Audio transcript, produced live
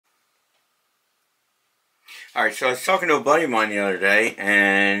All right, so I was talking to a buddy of mine the other day,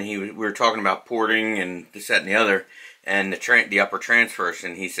 and we were talking about porting and this, that, and the other, and the upper transfers.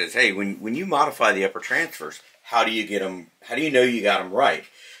 And he says, "Hey, when you modify the upper transfers, how do you get them? How do you know you got them right?"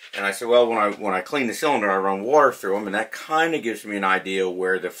 And I said, "Well, when I clean the cylinder, I run water through them, and that kind of gives me an idea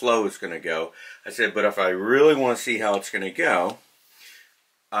where the flow is going to go." I said, "But if I really want to see how it's going to go,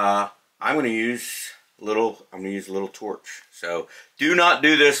 I'm going to use a little torch. So do not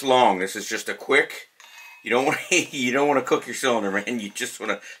do this long. This is just a quick." You don't want to cook your cylinder, man. You just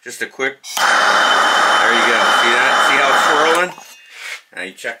want a quick. There you go. See that? See how it's swirling? Now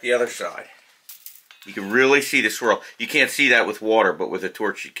you check the other side. You can really see the swirl. You can't see that with water, but with a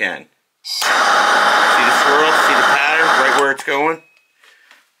torch you can. See the swirl? See the pattern right where it's going?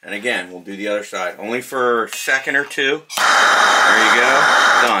 And again, we'll do the other side. Only for a second or two. There you go.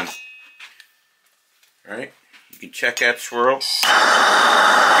 Done. All right. You can check that swirl. Gives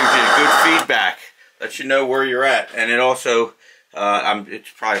you good feedback. Lets you know where you're at, and it also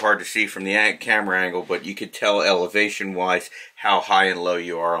it's probably hard to see from the camera angle, but you could tell elevation wise how high and low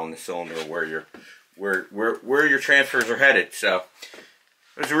you are on the cylinder, where your transfers are headed. So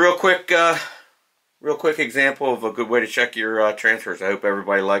it was a real quick example of a good way to check your transfers. I hope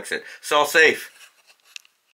everybody likes it. Saw safe.